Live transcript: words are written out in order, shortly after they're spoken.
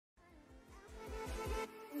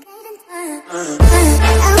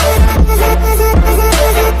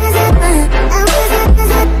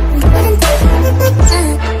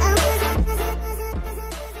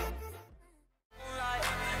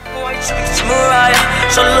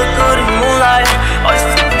Shawty look good in the moonlight. Oh,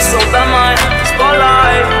 you so bad, my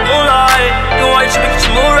spotlight, moonlight. You white chick,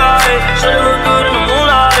 you move right. Shawty look good in the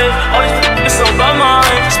moonlight. Oh, you so bad, my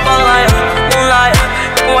spotlight, moonlight.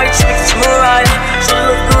 You white chick, you move right.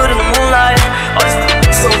 Shawty look good in the moonlight. Oh,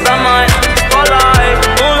 you so bad, my spotlight,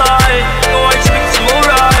 moonlight. You white chick, you move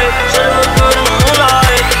right. Shawty look good in the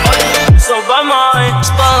moonlight. Oh, you so bad, my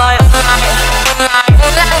spotlight.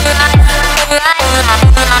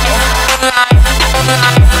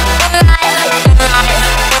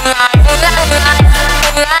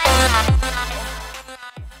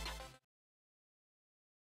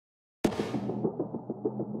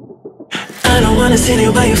 I don't wanna see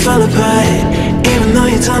you, but you fall apart. Even though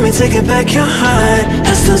you told me to get back your heart,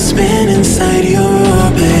 I still spin inside your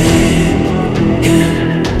orbit. Yeah.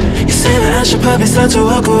 You say that I should probably start to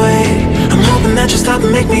walk away. I'm hoping that you stop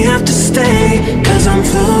and make me have to stay, 'cause I'm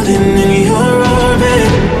floating in your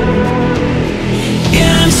orbit.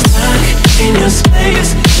 Yeah, I'm stuck in your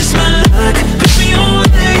space. Just my luck, put me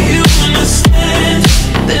away. You understand?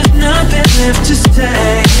 There's nothing left to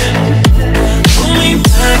say. Pull me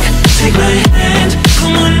back, take my hand, call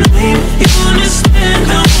my name. You understand?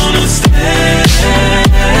 I wanna stay,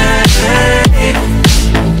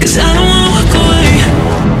 'cause I don't wanna walk away.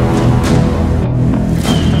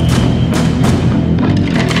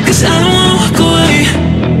 'Cause I don't wanna walk away.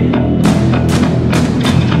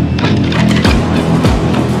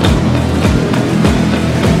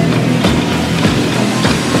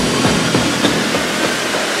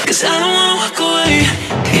 'Cause I don't wanna walk away.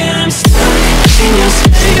 Yeah, I'm stuck in your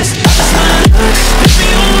space. That's my luck, put me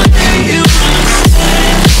away. You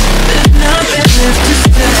understand? There's nothing left to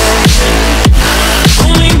say.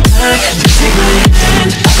 Pull me back, take my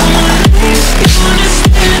hand, come on, please. You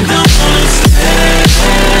understand? I wanna stay.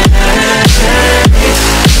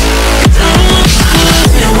 'Cause I don't wanna walk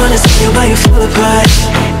away. I wanna see you, but you fall apart.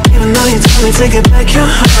 Even though you told me to get back your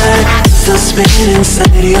heart, still spinning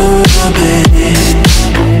inside your orbit.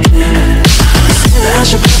 I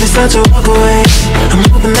should probably start to walk away. I'm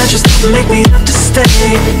hoping that you stop and make me have to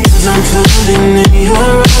stay, 'cause I'm floating in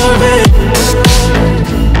your orbit.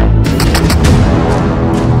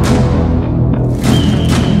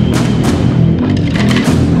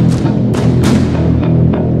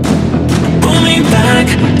 Pull me back,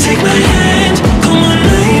 take my hand, call my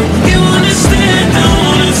name. You understand? I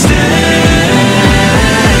wanna stay,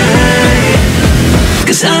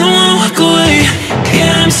 'cause I don't wanna walk away.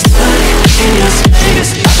 Yeah, I'm stuck in your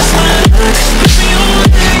space. That's my luck, put me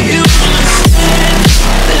away. You understand?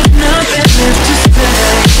 There's nothing left to say.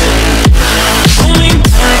 Pull me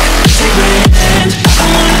back, take my hand,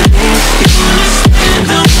 come on, please. You understand?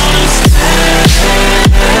 I wanna stay,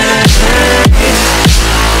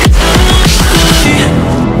 'cause I don't wanna walk away.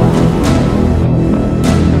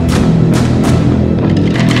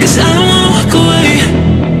 'Cause I don't wanna walk away.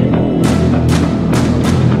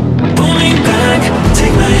 Pull me back,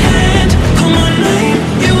 take my hand, call my name.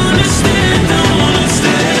 You understand? I wanna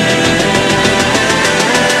stay,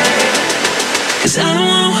 'cause I don't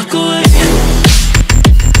wanna walk away.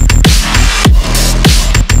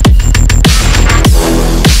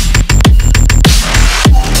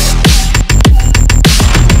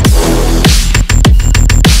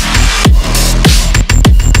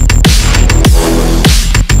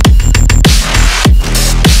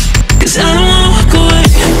 Cause I don't wanna walk away.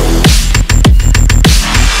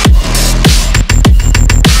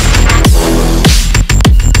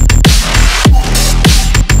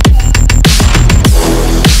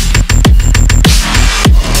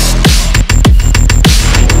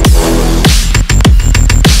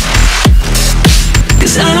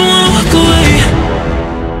 Cause I don't wanna walk away.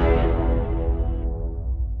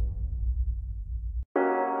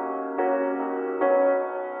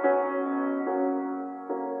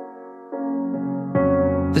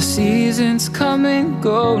 The seasons come and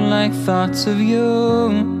go like thoughts of you.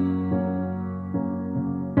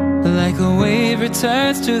 Like a wave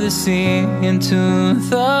returns to the sea, into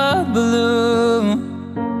the blue.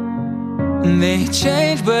 They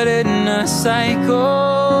change but in a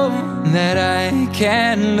cycle that I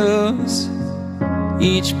can't lose.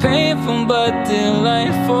 Each painful but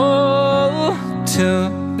delightful to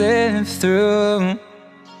live through.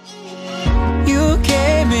 You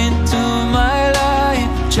came into my life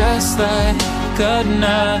just like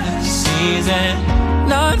another season.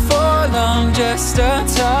 Not for long, just a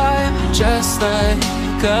time, just like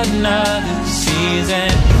another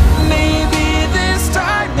season. Maybe this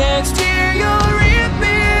time next year you'll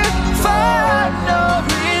reappear for no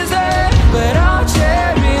reason, but I'll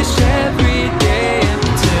cherish every day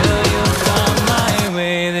until you come my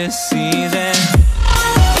way this season.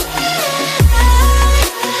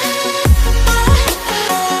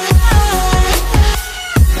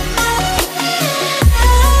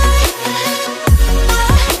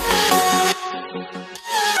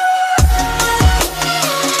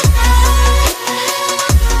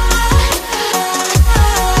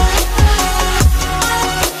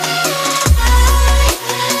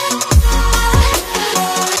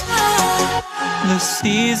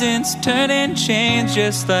 twist, turn and change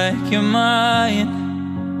just like your mind.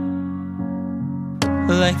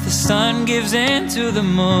 Like the sun gives into the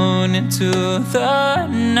moon, into the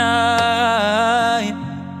night.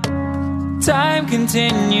 Time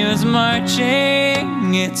continues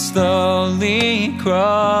marching, it slowly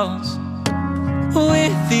crawls.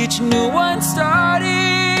 With each new one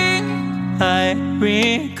starting, I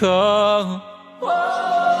recall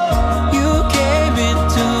you came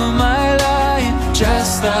into my life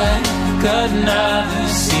just like another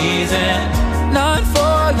season. Not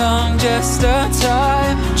for long, just a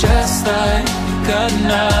time, just like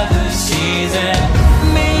another season.